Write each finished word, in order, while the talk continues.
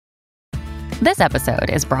This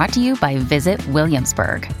episode is brought to you by Visit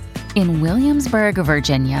Williamsburg. In Williamsburg,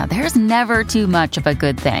 Virginia, there's never too much of a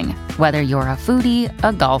good thing. Whether you're a foodie,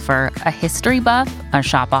 a golfer, a history buff, a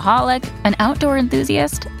shopaholic, an outdoor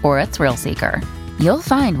enthusiast, or a thrill seeker, you'll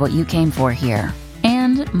find what you came for here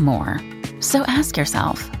and more. So ask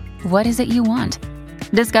yourself, what is it you want?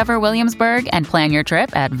 Discover Williamsburg and plan your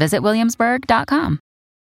trip at visitwilliamsburg.com.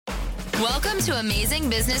 Welcome to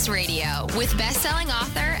Amazing Business Radio with best-selling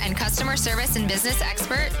author and customer service and business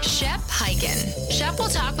expert, Shep Hyken. Shep will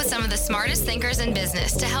talk with some of the smartest thinkers in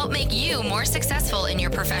business to help make you more successful in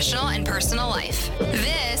your professional and personal life.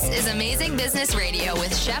 This is Amazing Business Radio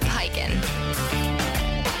with Shep Hyken.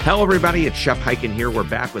 Hello, everybody. It's Shep Hyken here. We're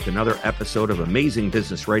back with another episode of Amazing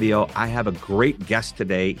Business Radio. I have a great guest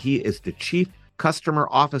today. He is the Chief Customer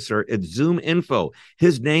Officer at ZoomInfo.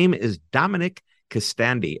 His name is Dominic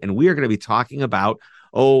Castandi, and we are going to be talking about,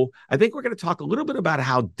 I think we're going to talk a little bit about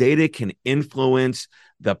how data can influence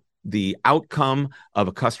the outcome of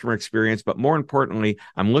a customer experience. But more importantly,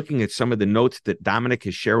 I'm looking at some of the notes that Dominic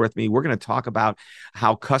has shared with me. We're going to talk about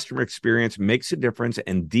how customer experience makes a difference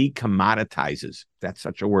and decommoditizes, that's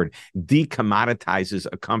such a word, decommoditizes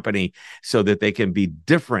a company so that they can be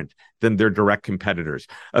different than their direct competitors.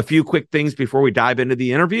 A few quick things before we dive into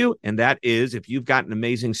the interview, and that is, if you've got an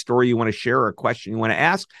amazing story you want to share or a question you want to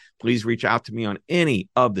ask, please reach out to me on any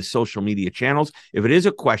of the social media channels. If it is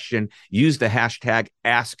a question, use the hashtag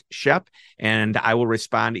AskShep, and I will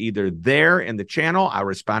respond either there in the channel, I'll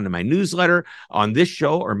respond to my newsletter on this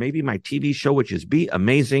show, or maybe my TV show, which is Be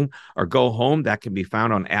Amazing or Go Home. That can be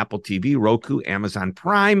found on Apple TV, Roku, Amazon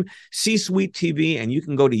Prime, C-Suite TV, and you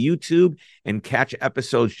can go to YouTube and catch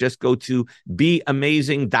episodes. Just go to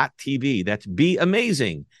beamazing.tv. That's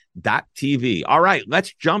beamazing.tv. All right,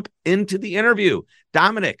 let's jump into the interview.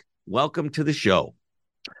 Dominic, welcome to the show.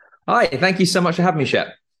 Hi, thank you so much for having me,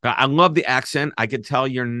 Shep. I love the accent. I can tell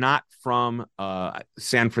you're not from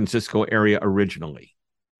San Francisco area originally.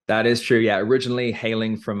 That is true. Yeah, originally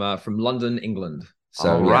hailing from London, England.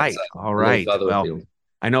 So, all right. Well, afield.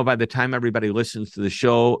 I know by the time everybody listens to the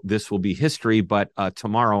show, this will be history. But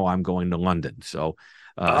tomorrow I'm going to London. So,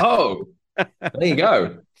 there you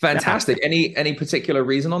go. Fantastic. Yeah. Any particular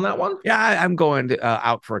reason on that one? Yeah, I'm going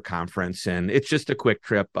out for a conference, and it's just a quick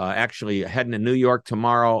trip. Actually, heading to New York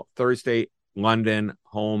tomorrow, Thursday, London,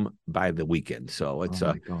 home by the weekend. So it's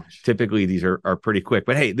typically these are pretty quick.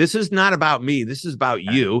 But hey, this is not about me. This is about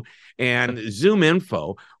you and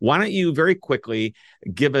ZoomInfo. Why don't you very quickly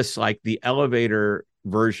give us like the elevator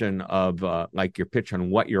version of like your pitch on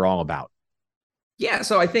what you're all about? Yeah.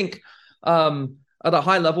 So I think at a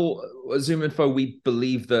high level, ZoomInfo, we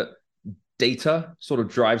believe that data sort of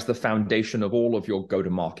drives the foundation of all of your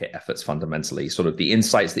go-to-market efforts fundamentally, sort of the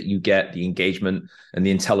insights that you get, the engagement and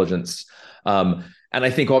the intelligence. And I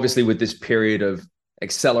think obviously with this period of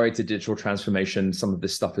accelerated digital transformation, some of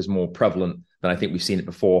this stuff is more prevalent than I think we've seen it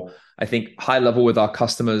before. I think high level with our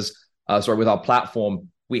customers, with our platform,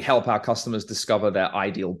 we help our customers discover their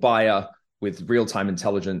ideal buyer with real-time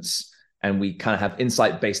intelligence. And we kind of have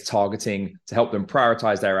insight-based targeting to help them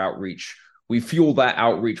prioritize their outreach. We fuel that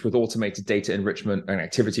outreach with automated data enrichment and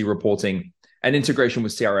activity reporting and integration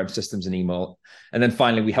with CRM systems and email. And then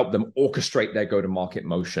finally, we help them orchestrate their go-to-market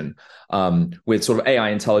motion with sort of AI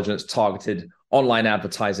intelligence, targeted online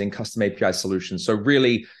advertising, custom API solutions. So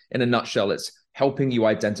really, in a nutshell, it's helping you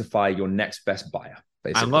identify your next best buyer,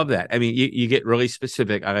 basically. I love that. I mean, you get really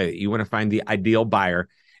specific. You want to find the ideal buyer,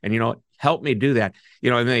 and, help me do that.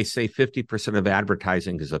 And they say 50% of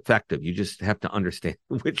advertising is effective. You just have to understand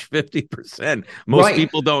which 50%. Most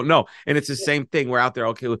people don't know. And it's the same thing. We're out there.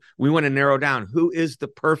 Okay, we want to narrow down who is the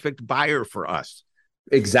perfect buyer for us.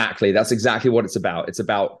 Exactly. That's exactly what it's about. It's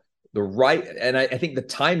about the right. And I think the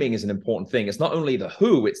timing is an important thing. It's not only the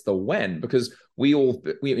who, it's the when, because we've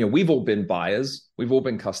all been buyers, we've all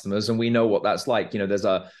been customers, and we know what that's like.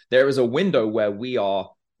 There is a window where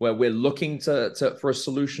we're looking for a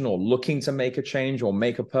solution or looking to make a change or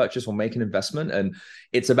make a purchase or make an investment. And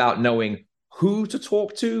it's about knowing who to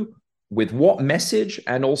talk to, with what message,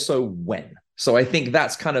 and also when. So I think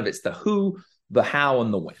that's it's the who, the how,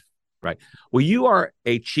 and the when. Right. Well, you are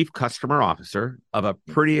a chief customer officer of a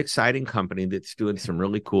pretty exciting company that's doing some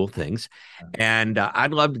really cool things. And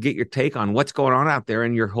I'd love to get your take on what's going on out there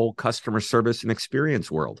in your whole customer service and experience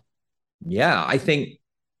world. Yeah, I think,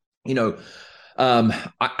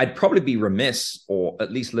 I'd probably be remiss, or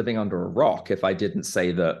at least living under a rock, if I didn't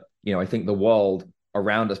say that, I think the world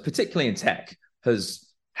around us, particularly in tech, has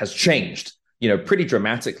changed, pretty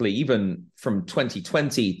dramatically, even from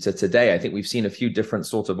 2020 to today. I think we've seen a few different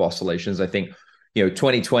sorts of oscillations. I think,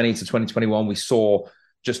 2020 to 2021, we saw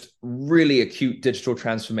just really acute digital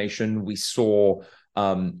transformation. We saw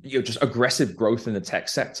just aggressive growth in the tech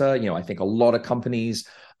sector. I think a lot of companies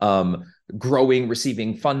growing,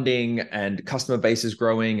 receiving funding, and customer base is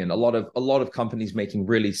growing, and a lot of companies making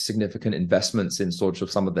really significant investments in sort of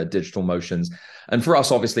some of their digital motions. And for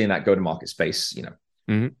us, obviously, in that go-to-market space, it's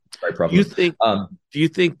very prevalent. Do you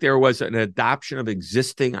think there was an adoption of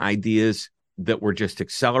existing ideas that were just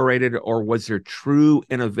accelerated, or was there true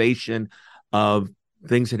innovation of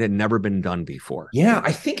things that had never been done before? Yeah,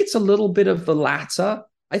 I think it's a little bit of the latter.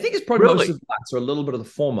 I think it's probably most of the latter, a little bit of the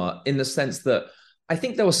former, in the sense that I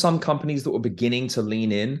think there were some companies that were beginning to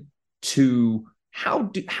lean in to how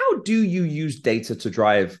do you use data to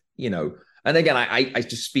drive, and again, I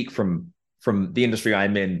just speak from the industry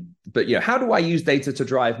I'm in, but how do I use data to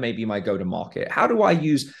drive maybe my go-to-market? How do I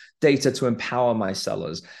use data to empower my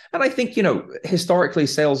sellers? And I think, historically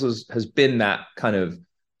sales has been that kind of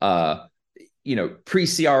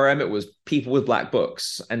pre-CRM, it was people with black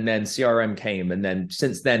books, and then CRM came. And then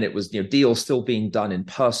since then it was, deals still being done in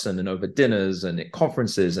person and over dinners and at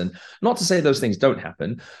conferences. And not to say those things don't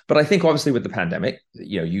happen, but I think obviously with the pandemic,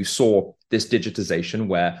 you saw this digitization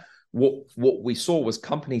where what we saw was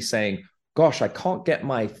companies saying, gosh, I can't get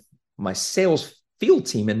my sales field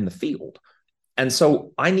team in the field. And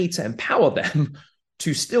so I need to empower them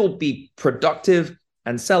to still be productive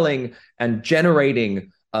and selling and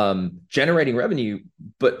generating revenue,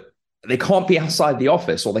 but they can't be outside the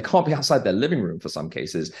office, or they can't be outside their living room for some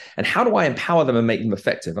cases. And how do I empower them and make them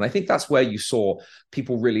effective? And I think that's where you saw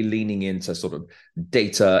people really leaning into sort of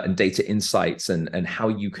data and data insights and how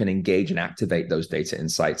you can engage and activate those data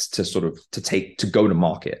insights to go to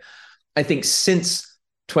market. I think since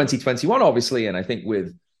 2021, obviously, and I think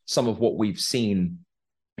with some of what we've seen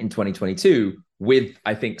in 2022, with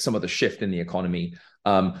I think some of the shift in the economy,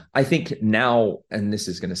 I think now, and this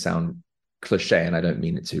is going to sound cliche, and I don't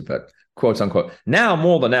mean it to, but quote unquote, now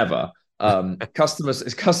more than ever,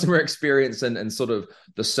 customer experience and sort of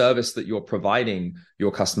the service that you're providing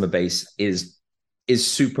your customer base is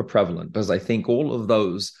super prevalent, because I think all of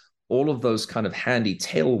those kind of handy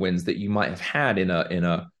tailwinds that you might have had in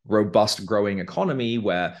a robust growing economy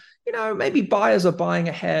where, maybe buyers are buying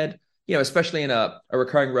ahead, especially in a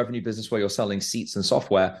recurring revenue business where you're selling seats and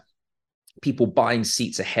software, people buying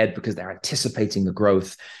seats ahead because they're anticipating the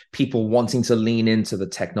growth, people wanting to lean into the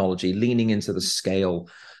technology, leaning into the scale,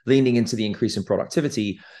 leaning into the increase in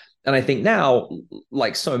productivity. And I think now,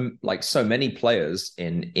 like so many players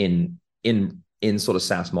in sort of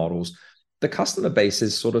SaaS models, the customer base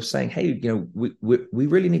is sort of saying, hey, we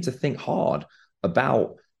really need to think hard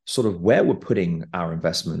about sort of where we're putting our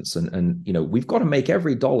investments, and we've got to make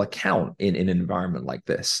every dollar count in an environment like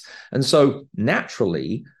this. And so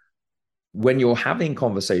naturally, when you're having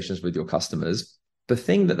conversations with your customers, the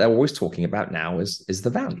thing that they're always talking about now is the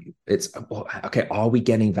value. It's, well, okay, are we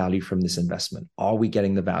getting value from this investment? Are we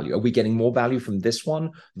getting the value? Are we getting more value from this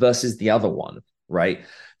one versus the other one, right?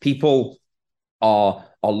 People are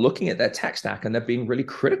looking at their tech stack and they're being really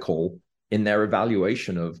critical in their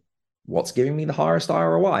evaluation of what's giving me the highest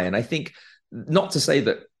ROI. And I think, not to say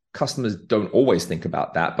that customers don't always think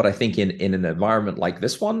about that, but I think in an environment like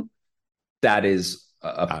this one, that is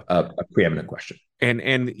a preeminent question.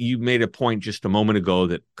 And you made a point just a moment ago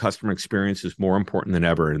that customer experience is more important than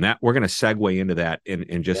ever. And that we're going to segue into that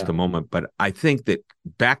in just a moment. But I think that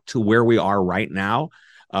back to where we are right now,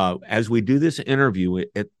 as we do this interview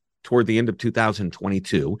toward the end of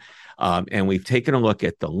 2022, and we've taken a look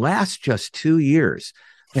at the last just 2 years,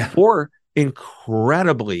 4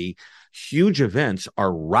 incredibly huge events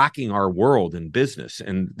are rocking our world in business.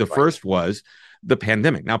 And the first was the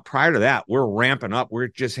pandemic. Now, prior to that, we're ramping up. We're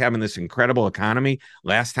just having this incredible economy.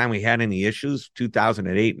 Last time we had any issues,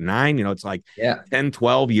 2008 and 9, it's like 10,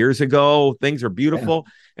 12 years ago. Things are beautiful.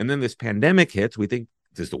 Yeah. And then this pandemic hits. We think,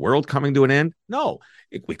 is the world coming to an end? No.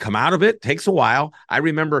 We come out of it. Takes a while. I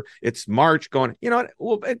remember it's March going,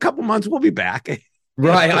 a couple months, we'll be back.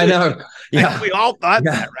 Right. I know. Yeah. We all thought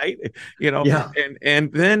that, right?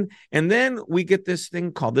 And then we get this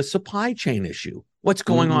thing called the supply chain issue. What's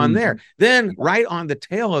going on there? Then right on the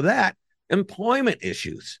tail of that, employment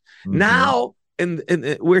issues. Now, and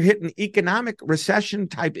we're hitting economic recession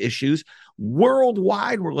type issues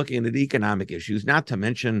worldwide. We're looking at economic issues, not to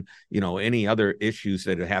mention, any other issues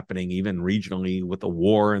that are happening even regionally with the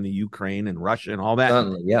war in the Ukraine and Russia and all that.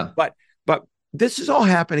 Certainly, yeah. But this is all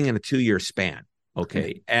happening in a 2-year span.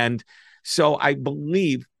 Okay. And so I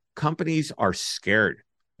believe companies are scared.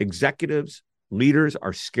 Executives, leaders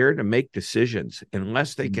are scared to make decisions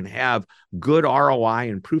unless they can have good ROI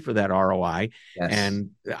and proof of that ROI. Yes.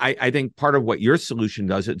 And I think part of what your solution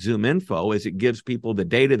does at ZoomInfo is it gives people the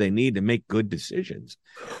data they need to make good decisions.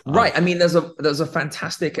 Right. I mean, there's a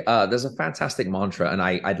fantastic mantra, and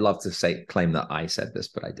I'd love to claim that I said this,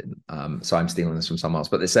 but I didn't. So I'm stealing this from someone else.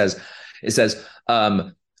 But it says,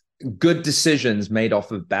 good decisions made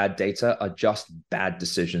off of bad data are just bad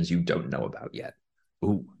decisions you don't know about yet.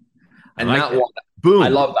 Ooh. And like that one, boom. I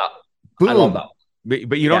love that. Boom. I love that.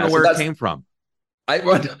 But you don't know where it came from.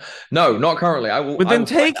 No, not currently. I will. But then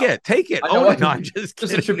take it. Oh no, I'm just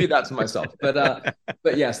attribute that to myself. But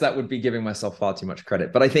yes, that would be giving myself far too much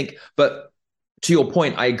credit. But to your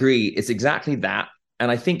point, I agree. It's exactly that.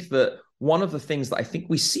 And I think that one of the things that I think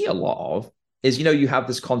we see a lot of is, you have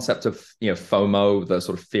this concept of, FOMO, the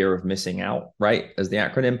sort of fear of missing out, right? As the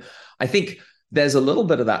acronym. I think there's a little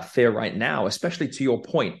bit of that fear right now, especially to your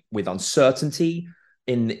point, with uncertainty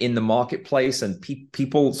in the marketplace, and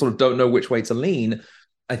people sort of don't know which way to lean.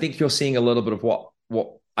 I think you're seeing a little bit of what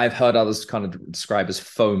I've heard others kind of describe as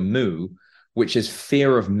FOMO, which is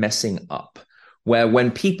fear of messing up, where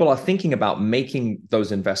when people are thinking about making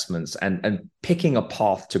those investments and picking a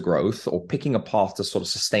path to growth, or picking a path to sort of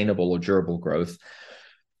sustainable or durable growth,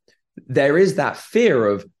 there is that fear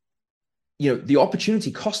of, the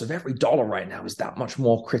opportunity cost of every dollar right now is that much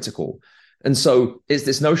more critical. And so it's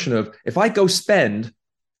this notion of, if I go spend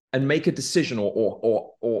and make a decision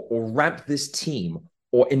or ramp this team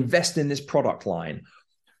or invest in this product line,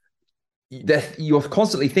 that you're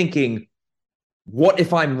constantly thinking, what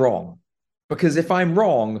if I'm wrong? Because if I'm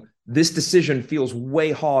wrong, this decision feels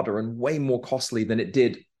way harder and way more costly than it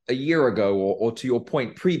did a year ago, or to your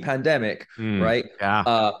point, pre-pandemic, right?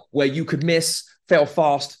 Yeah. Where you could miss, fail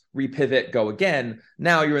fast, repivot, go again.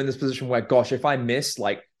 Now you're in this position where, gosh, if I miss,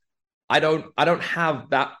 I don't have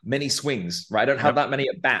that many swings, right? I don't have that many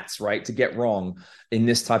at bats, right, to get wrong in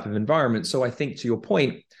this type of environment. So I think, to your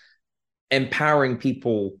point, empowering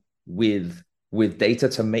people with data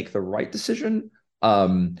to make the right decision,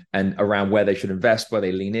 and around where they should invest, where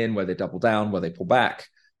they lean in, where they double down, where they pull back,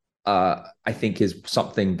 I think is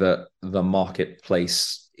something that the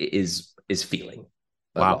marketplace is feeling.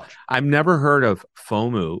 Wow. I've never heard of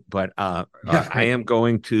FOMO, but I am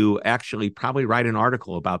going to actually probably write an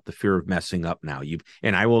article about the fear of messing up now.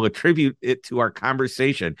 And I will attribute it to our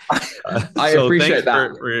conversation. I appreciate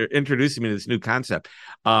that. For introducing me to this new concept.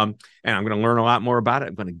 And I'm going to learn a lot more about it.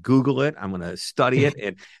 I'm going to Google it. I'm going to study it.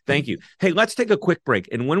 And thank you. Hey, let's take a quick break.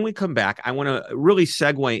 And when we come back, I want to really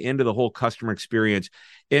segue into the whole customer experience.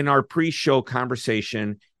 In our pre-show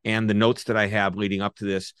conversation and the notes that I have leading up to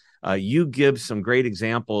this, you give some great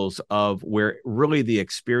examples of where really the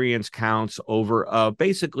experience counts over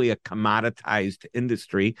basically a commoditized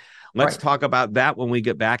industry. Let's talk about that when we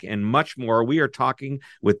get back, and much more. We are talking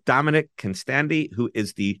with Dominic Constandi, who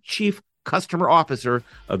is the Chief Customer Officer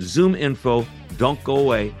of ZoomInfo. Don't go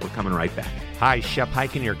away. We're coming right back. Hi, Shep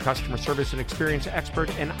Hyken, your customer service and experience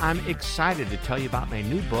expert, and I'm excited to tell you about my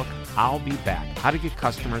new book, I'll Be Back, How to Get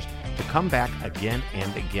Customers to Come Back Again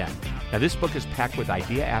and Again. Now, this book is packed with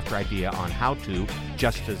idea after idea on how to,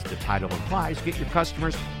 just as the title implies, get your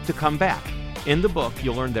customers to come back. In the book,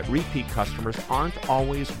 you'll learn that repeat customers aren't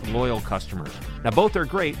always loyal customers. Now, both are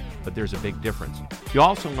great, but there's a big difference. You'll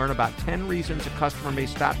also learn about 10 reasons a customer may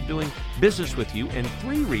stop doing business with you, and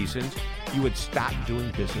 3 reasons you would stop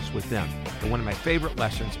doing business with them. And one of my favorite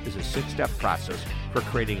lessons is a 6-step process for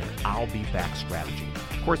creating an I'll Be Back strategy.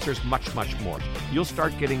 Of course, there's much, much more. You'll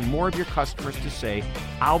start getting more of your customers to say,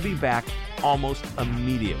 I'll be back almost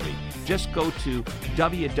immediately. Just go to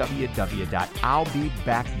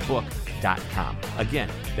www.illbebackbook.com. Again,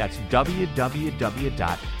 that's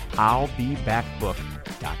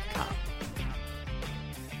www.illbebackbook.com.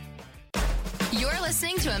 You're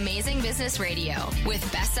listening to Amazing Business Radio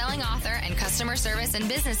with best-selling author and customer service and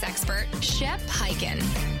business expert, Shep Hyken.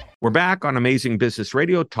 We're back on Amazing Business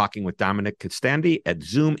Radio talking with Dominic Constandi at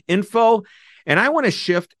ZoomInfo. And I want to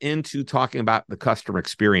shift into talking about the customer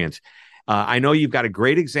experience. I know you've got a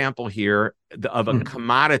great example here of a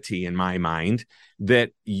commodity in my mind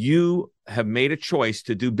that you have made a choice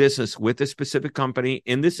to do business with a specific company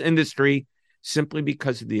in this industry simply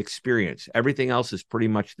because of the experience. Everything else is pretty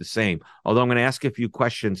much the same. Although I'm going to ask a few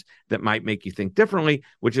questions that might make you think differently,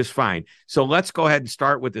 which is fine. So let's go ahead and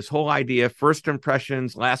start with this whole idea, first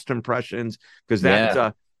impressions, last impressions, because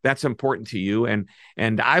that's important to you. And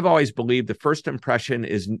I've always believed the first impression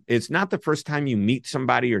is not the first time you meet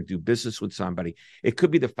somebody or do business with somebody. It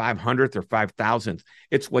could be the 500th or 5,000th.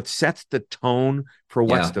 It's what sets the tone for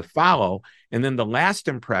what's to follow. And then the last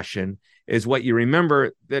impression is what you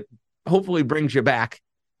remember that hopefully brings you back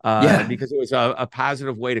because it was a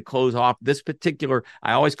positive way to close off this particular,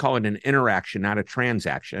 I always call it an interaction, not a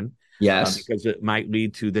transaction. Yes. Because it might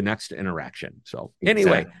lead to the next interaction. So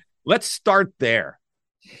anyway, let's start there.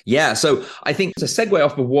 Yeah. So I think to segue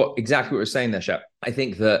off of what you're saying there, Shep, I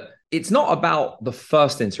think that it's not about the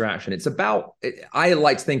first interaction. It's about, I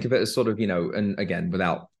like to think of it as sort of, and again,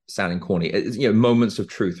 without sounding corny, it's, moments of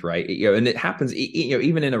truth, right? And it happens,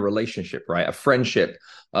 even in a relationship, right? A friendship,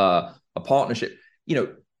 a partnership,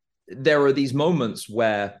 there are these moments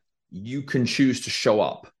where you can choose to show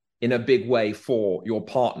up in a big way for your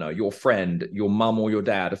partner, your friend, your mom or your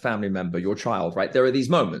dad, a family member, your child, right? There are these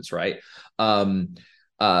moments, right?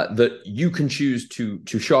 That you can choose to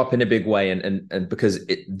show up in a big way. And because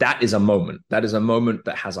that is a moment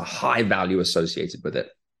that has a high value associated with it.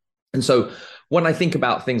 And so when I think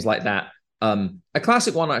about things like that, a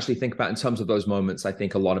classic one I actually think about in terms of those moments, I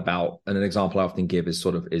think a lot about, and an example I often give is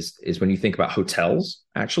when you think about hotels,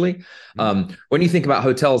 actually. When you think about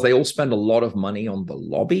hotels, they all spend a lot of money on the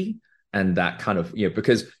lobby and that kind of,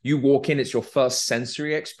 because you walk in, it's your first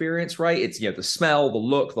sensory experience, right? It's, the smell, the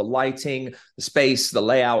look, the lighting, the space, the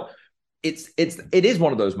layout. It is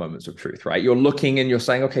one of those moments of truth, right? You're looking and you're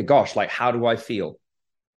saying, okay, gosh, like, how do I feel?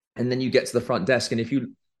 And then you get to the front desk.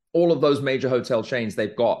 And all of those major hotel chains,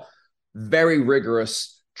 they've got very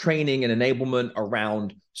rigorous training and enablement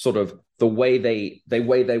around sort of the way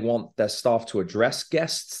they want their staff to address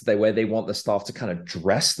guests, the way they want the staff to kind of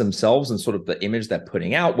dress themselves and sort of the image they're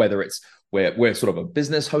putting out, whether it's we're sort of a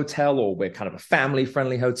business hotel or we're kind of a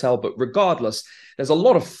family-friendly hotel. But regardless, there's a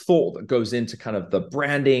lot of thought that goes into kind of the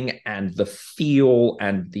branding and the feel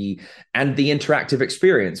and the interactive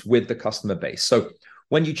experience with the customer base. So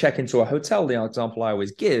when you check into a hotel, the example I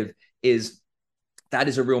always give is that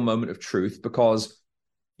is a real moment of truth, because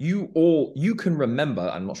you can remember,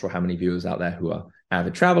 I'm not sure how many viewers out there who are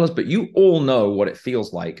avid travelers, but you all know what it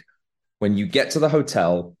feels like when you get to the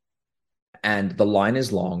hotel and the line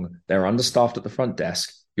is long, they're understaffed at the front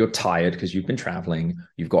desk, you're tired because you've been traveling,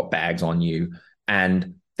 you've got bags on you,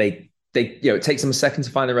 and they it takes them a second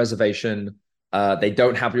to find the reservation. They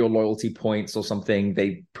don't have your loyalty points or something.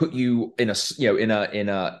 They put you in a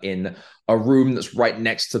room that's right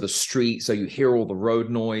next to the street, so you hear all the road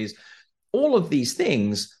noise. All of these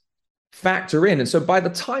things factor in. And so by the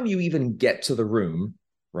time you even get to the room,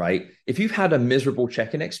 right, if you've had a miserable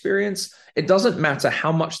check-in experience, it doesn't matter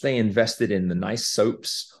how much they invested in the nice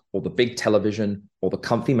soaps or the big television or the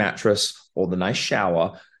comfy mattress or the nice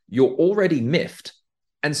shower, you're already miffed.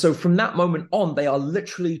 And so from that moment on, they are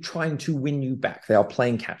literally trying to win you back. They are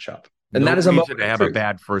playing catch up. And that is a moment to have a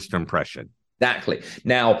bad first impression. Exactly.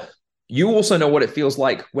 Now, you also know what it feels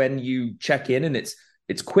like when you check in and it's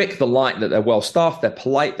quick, that they're well staffed, they're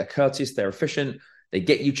polite, they're courteous, they're efficient. They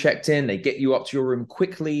get you checked in, they get you up to your room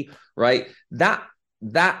quickly, right? That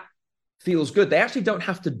feels good. They actually don't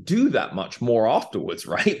have to do that much more afterwards,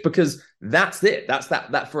 right? Because that's it. That's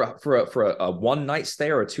that for a one night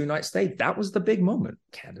stay or a 2-night stay. That was the big moment,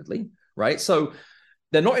 candidly, right? So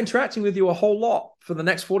they're not interacting with you a whole lot for the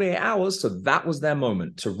next 48 hours. So that was their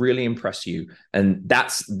moment to really impress you. And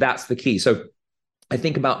that's the key. So I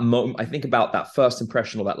think about that first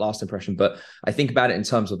impression or that last impression, but I think about it in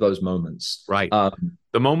terms of those moments. Right.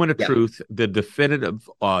 The moment of truth, the definitive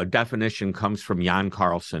definition comes from Jan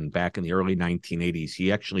Carlson back in the early 1980s. He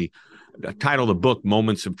actually titled a book,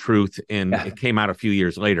 Moments of Truth, and it came out a few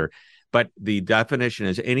years later. But the definition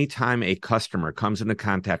is anytime a customer comes into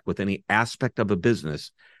contact with any aspect of a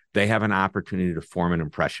business, they have an opportunity to form an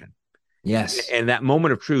impression. Yes. And that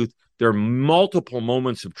moment of truth, there are multiple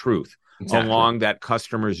moments of truth along that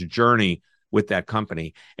customer's journey with that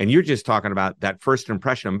company. And you're just talking about that first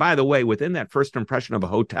impression. And by the way, within that first impression of a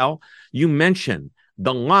hotel, you mentioned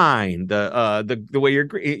the line, the way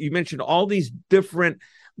you mentioned all these different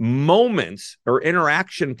moments or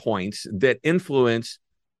interaction points that influence,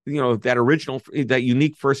 that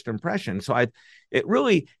unique first impression. So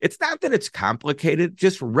it's not that it's complicated,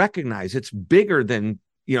 just recognize it's bigger than,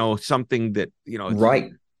 something that,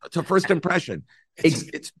 right. It's a first impression.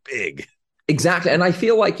 It's big. Exactly. And I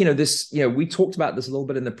feel like, we talked about this a little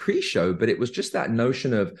bit in the pre-show, but it was just that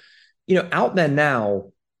notion of, out there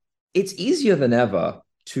now, it's easier than ever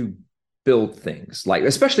to build things, like,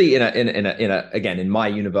 especially in my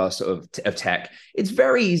universe of tech, it's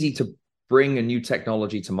very easy to bring a new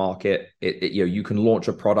technology to market. You can launch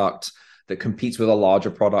a product that competes with a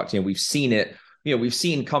larger product. We've seen it, we've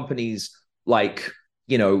seen companies like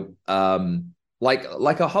a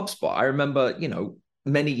HubSpot. I remember,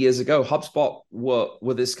 many years ago, HubSpot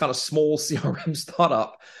were this kind of small CRM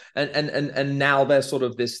startup, and now they're sort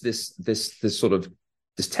of this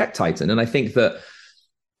tech titan. And I think that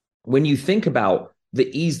when you think about the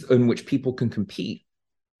ease in which people can compete.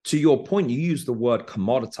 To your point, you used the word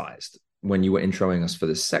commoditized when you were introing us for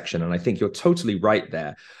this section. And I think you're totally right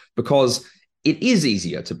there, because it is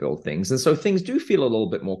easier to build things. And so things do feel a little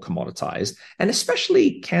bit more commoditized. And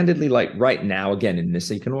especially candidly, like right now, again, in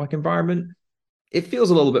this economic environment, it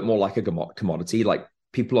feels a little bit more like a commodity. Like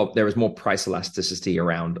there is more price elasticity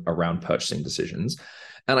around purchasing decisions.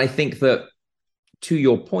 And I think that, to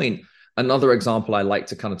your point, another example I like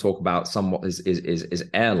to kind of talk about somewhat is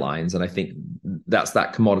airlines. And I think that's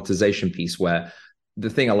that commoditization piece, where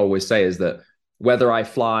the thing I'll always say is that whether I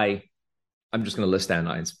fly, I'm just going to list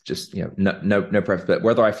airlines, just, no preference, but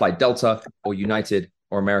whether I fly Delta or United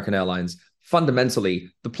or American Airlines, fundamentally,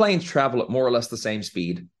 the planes travel at more or less the same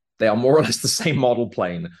speed. They are more or less the same model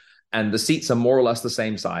plane, and the seats are more or less the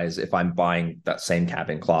same size if I'm buying that same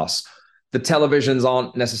cabin class. The televisions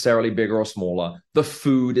aren't necessarily bigger or smaller. The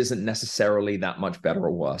food isn't necessarily that much better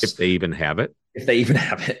or worse. If they even have it.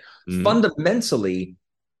 Mm-hmm. Fundamentally,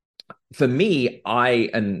 for me,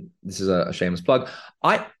 and this is a shameless plug,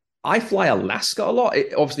 I fly Alaska a lot.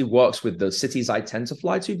 It obviously works with the cities I tend to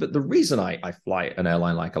fly to, but the reason I fly an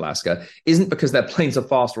airline like Alaska isn't because their planes are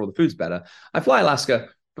faster or the food's better. I fly Alaska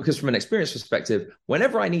because, from an experience perspective,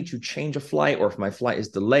 whenever I need to change a flight, or if my flight is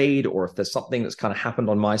delayed, or if there's something that's kind of happened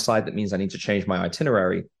on my side that means I need to change my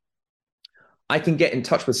itinerary, I can get in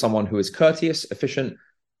touch with someone who is courteous, efficient,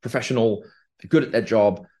 professional, good at their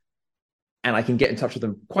job, and I can get in touch with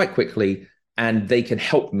them quite quickly, and they can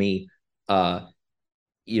help me, in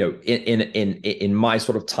my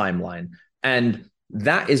sort of timeline. And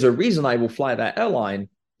that is a reason I will fly that airline,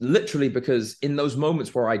 literally, because in those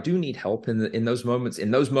moments where I do need help, in those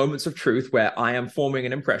moments of truth where I am forming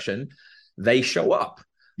an impression, they show up.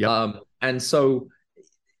 Yep. And so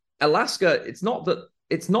Alaska, it's not the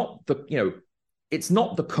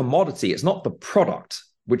commodity, it's not the product,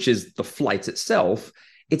 which is the flight itself.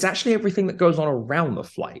 It's actually everything that goes on around the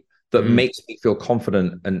flight that makes me feel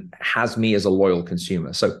confident and has me as a loyal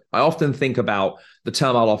consumer. So I often think about, the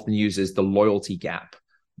term I'll often use is the loyalty gap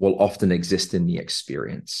will often exist in the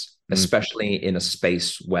experience, especially in a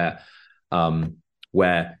space where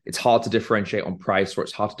it's hard to differentiate on price, or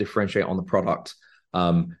it's hard to differentiate on the product.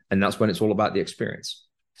 And that's when it's all about the experience.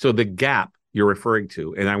 So the gap you're referring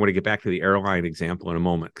to, and I want to get back to the airline example in a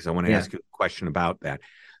moment, because I want to ask you a question about that.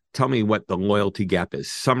 Tell me what the loyalty gap is.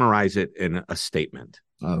 Summarize it in a statement.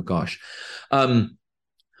 Oh gosh. I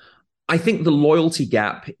think the loyalty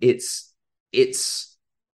gap, it's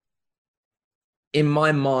in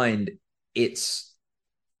my mind, it's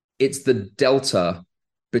the delta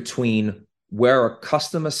between where a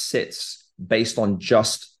customer sits based on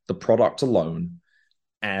just the product alone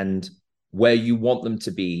and where you want them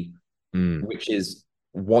to be, which is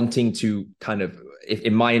wanting to kind of, if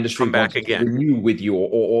in my industry, come back again, renew with you,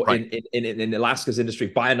 or right. in Alaska's industry,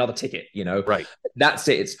 buy another ticket, right. That's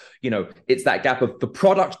it. It's that gap of the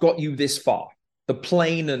product got you this far. The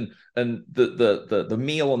plane and the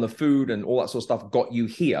meal and the food and all that sort of stuff got you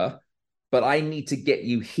here, but I need to get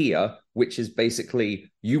you here, which is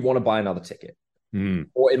basically, you want to buy another ticket.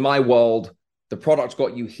 Or in my world, the product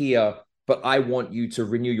got you here, but I want you to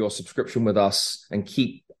renew your subscription with us and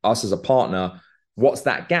keep us as a partner. What's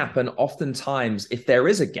that gap? And oftentimes, if there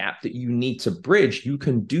is a gap that you need to bridge, you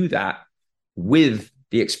can do that with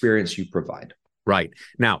the experience you provide. Right.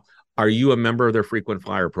 Now, are you a member of their frequent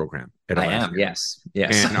flyer program at Alaska? I am, yes.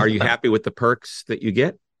 And are you happy with the perks that you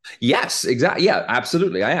get? Yes, exactly. Yeah,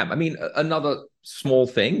 absolutely. I am. I mean, another small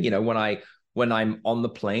thing, when I'm on the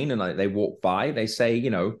plane and they walk by, they say,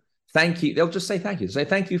 thank you. They'll just say thank you. Say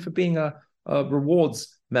thank you for being a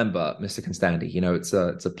rewards member, Mr. Constandi.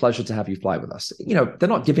 It's a pleasure to have you fly with us. They're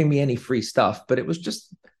not giving me any free stuff, but it's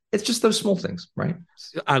just those small things, right?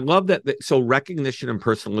 I love that. So recognition and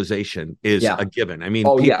personalization is a given. I mean,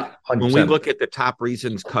 when we look at the top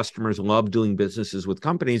reasons customers love doing businesses with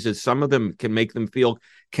companies, is some of them can make them feel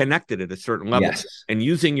connected at a certain level. Yes. And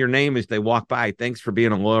using your name as they walk by, thanks for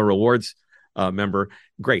being a loyal rewards member.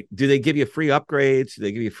 Great. Do they give you free upgrades? Do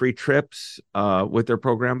they give you free trips with their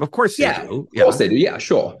program? Of course they do. Of course they do. Yeah,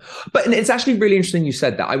 sure. But it's actually really interesting you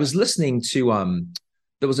said that. I was listening to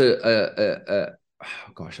there was oh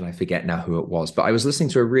gosh, and I forget now who it was, but I was listening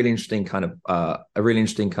to a really interesting kind of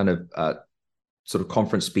sort of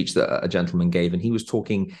conference speech that a gentleman gave, and he was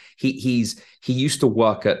talking. He used to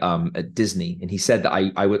work at Disney, and he said that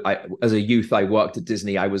I as a youth I worked at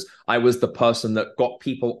Disney. I was the person that got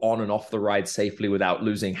people on and off the ride safely without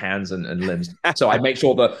losing hands and limbs. So I make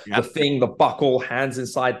sure the buckle, hands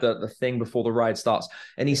inside the thing before the ride starts.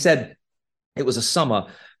 And he said it was a summer,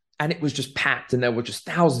 and it was just packed, and there were just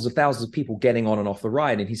thousands of people getting on and off the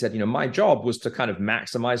ride. And he said, my job was to kind of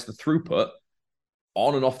maximize the throughput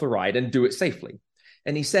on and off the ride and do it safely.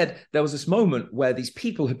 And he said there was this moment where these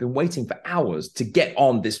people had been waiting for hours to get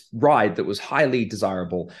on this ride that was highly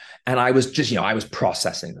desirable. And I was just, I was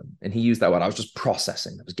processing them. And he used that word. I was just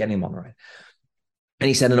processing them. I was getting them on the ride. And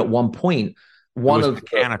he said, and at one point, one of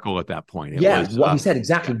mechanical at that point. He said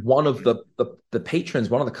exactly. One of the patrons,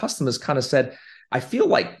 one of the customers kind of said, I feel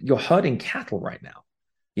like you're herding cattle right now.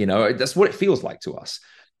 That's what it feels like to us.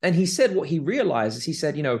 And he said what he realized is he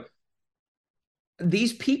said,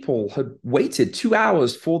 these people had waited 2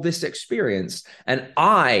 hours for this experience. And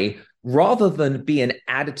I, rather than be an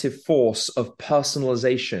additive force of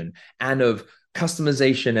personalization and of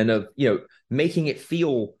customization and of, making it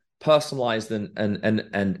feel personalized and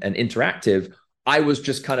interactive, I was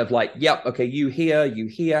just kind of like, yep, okay, you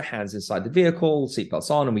here, hands inside the vehicle,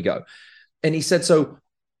 seatbelts on, and we go. And he said, so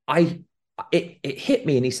it hit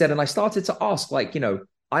me. And he said, and I started to ask, like,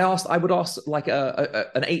 I would ask like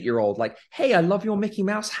an 8-year-old, like, hey, I love your Mickey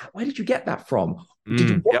Mouse. Where did you get that from?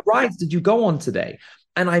 What rides did you go on today?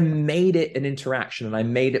 And I made it an interaction and I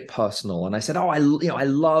made it personal. And I said, oh, I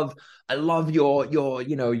love your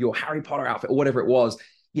Harry Potter outfit or whatever it was.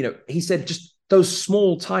 He said just those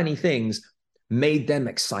small, tiny things made them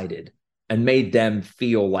excited and made them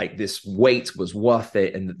feel like this wait was worth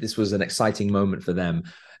it and that this was an exciting moment for them.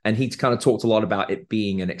 And he kind of talked a lot about it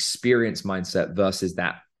being an experience mindset versus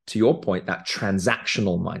that, to your point, that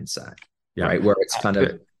transactional mindset, right? Where it's kind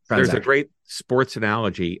of there's a great sports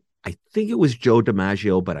analogy. I think it was Joe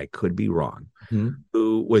DiMaggio, but I could be wrong,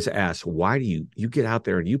 who was asked, why do you get out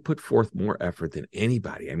there and you put forth more effort than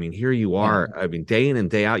anybody? I mean, here you are. I mean, day in and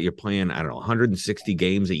day out, you're playing, 160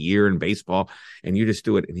 games a year in baseball, and you just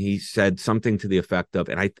do it. And he said something to the effect of,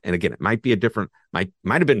 and again, it might be a different, might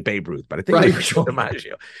have been Babe Ruth, but I think it was Joe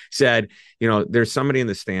DiMaggio said, there's somebody in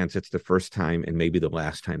the stands. It's the first time and maybe the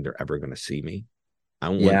last time they're ever going to see me. I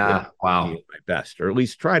want to be my best, or at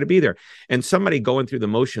least try to be there. And somebody going through the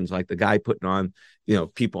motions, like the guy putting on,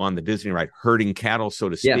 people on the Disney ride, herding cattle, so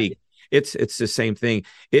to speak. It's the same thing.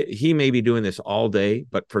 He may be doing this all day,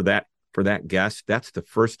 but for that guest, that's the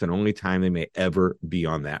first and only time they may ever be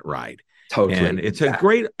on that ride. Totally. And it's a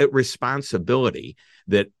great responsibility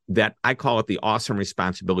that I call it the awesome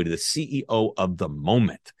responsibility, the CEO of the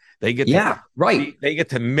moment. They get they get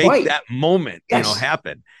to make that moment,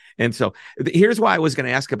 happen. And so here's why I was going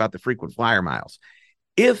to ask about the frequent flyer miles.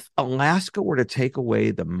 If Alaska were to take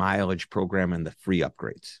away the mileage program and the free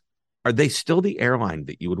upgrades, are they still the airline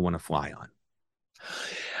that you would want to fly on?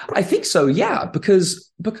 I think so, yeah,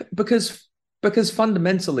 because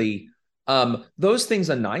fundamentally, those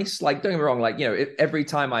things are nice. Like, don't get me wrong, like, if every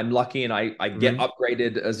time I'm lucky and I get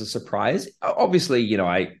upgraded as a surprise, obviously,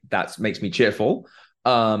 that makes me cheerful.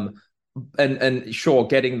 And sure,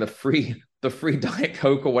 getting the free Diet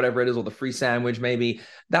Coke or whatever it is, or the free sandwich, maybe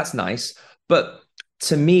that's nice. But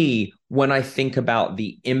to me, when I think about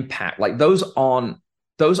the impact, like those aren't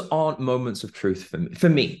moments of truth for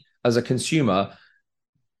me as a consumer.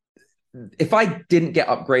 If I didn't get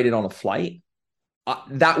upgraded on a flight,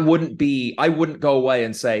 I wouldn't go away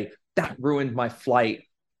and say that ruined my flight.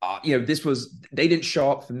 They didn't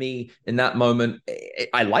show up for me in that moment.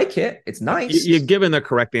 I like it. It's nice. You're given the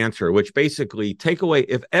correct answer, which basically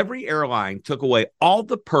if every airline took away all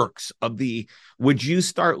the perks would you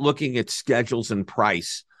start looking at schedules and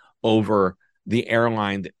price over the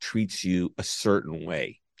airline that treats you a certain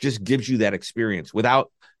way? Just gives you that experience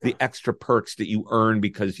without the extra perks that you earn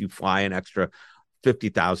because you fly an extra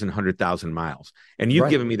 50,000, 100,000 miles. And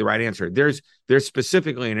you've given me the right answer. There's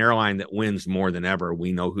specifically an airline that wins more than ever.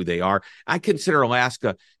 We know who they are. I consider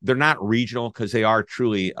Alaska, they're not regional because they are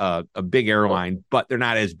truly a big airline, but they're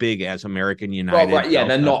not as big as American, United.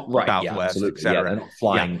 They're not Southwest, et cetera. They're not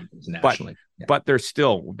flying internationally. But they're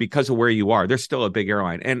still, because of where you are, they're still a big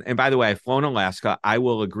airline. And by the way, I've flown Alaska. I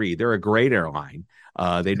will agree. They're a great airline.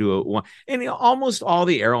 They do and almost all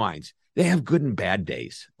the airlines, they have good and bad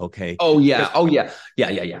days. Okay. Oh yeah.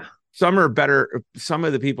 Some are better. Some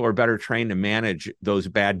of the people are better trained to manage those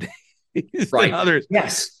bad days than others.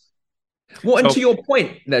 Yes. Well, and to your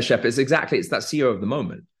point there, Shep, it's that CEO of the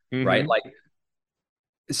moment, right? Like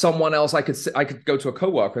someone else, I could go to a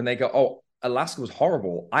coworker and they go, oh, Alaska was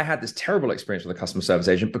horrible. I had this terrible experience with a customer service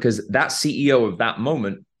agent because that CEO of that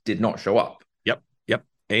moment did not show up. Yep.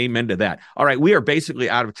 Amen to that. All right. We are basically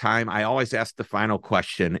out of time. I always ask the final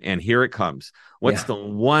question, and here it comes. What's the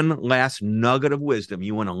one last nugget of wisdom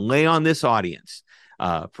you want to lay on this audience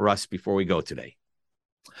for us before we go today?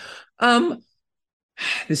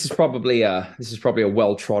 This is probably a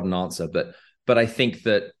well-trodden answer, but I think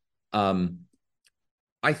that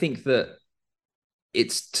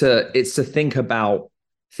it's to think about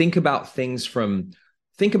things from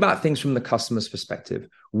think about things from the customer's perspective.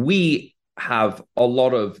 We have a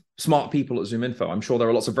lot of smart people at ZoomInfo. I'm sure there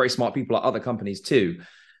are lots of very smart people at other companies too.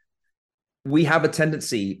 We have a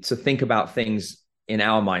tendency to think about things in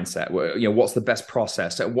our mindset, where, what's the best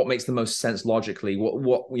process? What makes the most sense logically?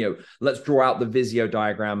 Let's draw out the Visio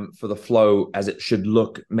diagram for the flow as it should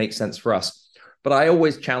make sense for us. But I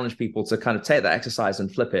always challenge people to kind of take that exercise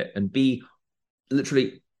and flip it and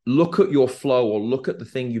literally look at your flow or look at the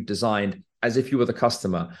thing you've designed as if you were the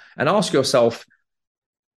customer and ask yourself,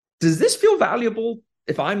 does this feel valuable?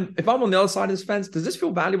 If I'm on the other side of this fence, does this feel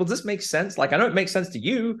valuable? Does this make sense? Like, I know it makes sense to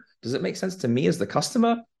you. Does it make sense to me as the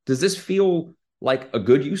customer? Does this feel like a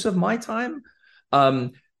good use of my time?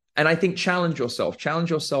 And I think challenge yourself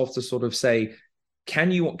to sort of say, can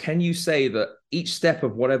you say that each step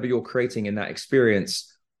of whatever you're creating in that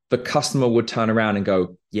experience, the customer would turn around and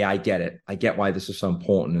go, yeah, I get it. I get why this was so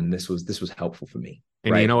important. And this was helpful for me.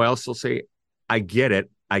 And you know what else will say? I get it.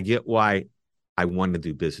 I get why I want to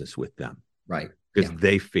do business with them. Right. Because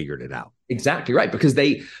they figured it out. Exactly right. Because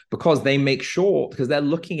they make sure, because they're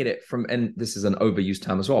looking at it from, and this is an overused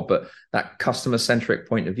term as well, but that customer-centric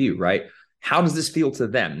point of view, right? How does this feel to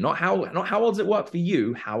them? Not how well does it work for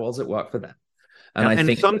you? How well does it work for them? And I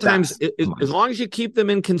think sometimes, as long as you keep them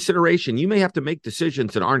in consideration, you may have to make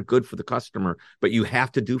decisions that aren't good for the customer, but you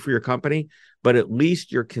have to do for your company. But at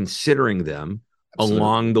least you're considering them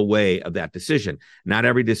along the way of that decision. Not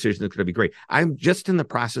every decision is going to be great. I'm just in the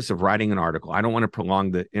process of writing an article. I don't want to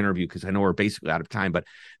prolong the interview because I know we're basically out of time, but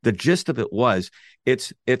the gist of it was,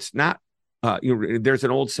 it's not, there's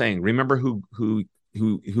an old saying, remember who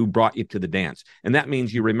brought you to the dance. And that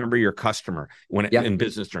means you remember your customer in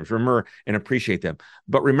business terms, remember and appreciate them,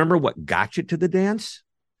 but remember what got you to the dance.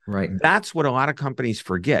 Right. That's what a lot of companies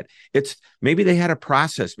forget. It's maybe they had a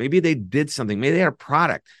process, maybe they did something, maybe they had a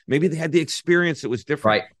product, maybe they had the experience that was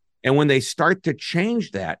different. Right. And when they start to change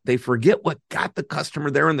that, they forget what got the customer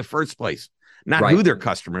there in the first place. Not who their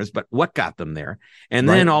customer is, but what got them there. And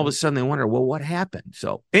then all of a sudden they wonder, well, what happened?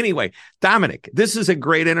 So anyway, Dominic, this is a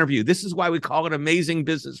great interview. This is why we call it Amazing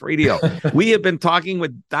Business Radio. We have been talking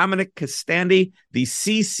with Dominic Costandi, the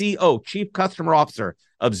CCO, Chief Customer Officer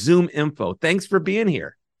of ZoomInfo. Thanks for being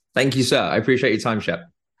here. Thank you, sir. I appreciate your time, Shep.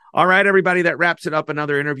 All right, everybody, that wraps it up.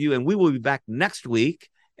 Another interview, and we will be back next week.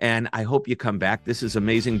 And I hope you come back. This is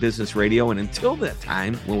Amazing Business Radio. And until that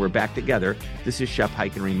time, when we're back together, this is Shep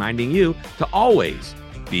Hyken reminding you to always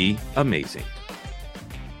be amazing.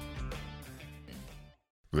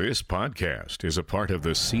 This podcast is a part of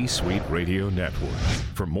the C-Suite Radio Network.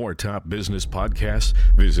 For more top business podcasts,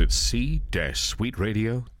 visit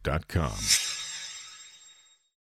c-suiteradio.com.